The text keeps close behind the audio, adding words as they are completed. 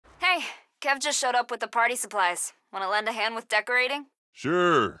Hey, Kev just showed up with the party supplies. Want to lend a hand with decorating?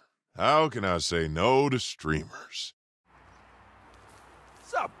 Sure. How can I say no to streamers?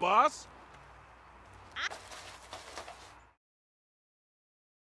 What's up, boss?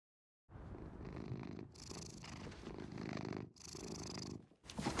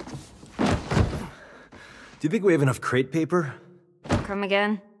 Do you think we have enough crate paper? Come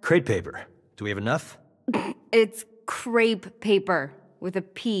again? Crate paper. Do we have enough? It's crepe paper with a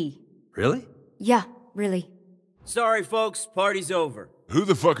P. Really? Yeah, really. Sorry, folks, party's over. Who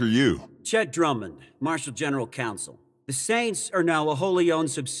the fuck are you? Chet Drummond, Marshall General Counsel. The Saints are now a wholly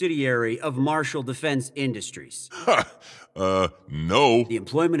owned subsidiary of Marshall Defense Industries. No. The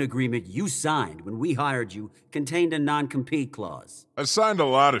employment agreement you signed when we hired you contained a non-compete clause. I signed a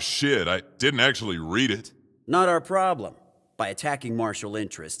lot of shit. I didn't actually read it. Not our problem. By attacking Marshall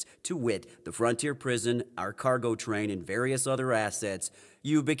interests, to wit, the Frontier Prison, our cargo train, and various other assets,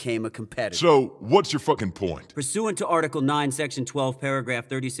 you became a competitor. So, what's your fucking point? Pursuant to Article 9, Section 12, Paragraph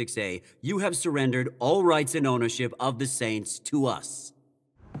 36A, you have surrendered all rights and ownership of the Saints to us.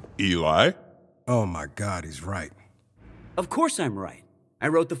 Eli? Oh my God, he's right. Of course I'm right. I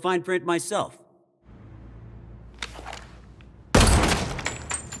wrote the fine print myself.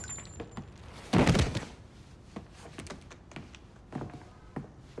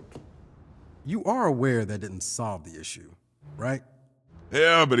 You are aware that didn't solve the issue, right?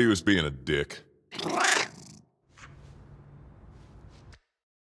 Yeah, but he was being a dick.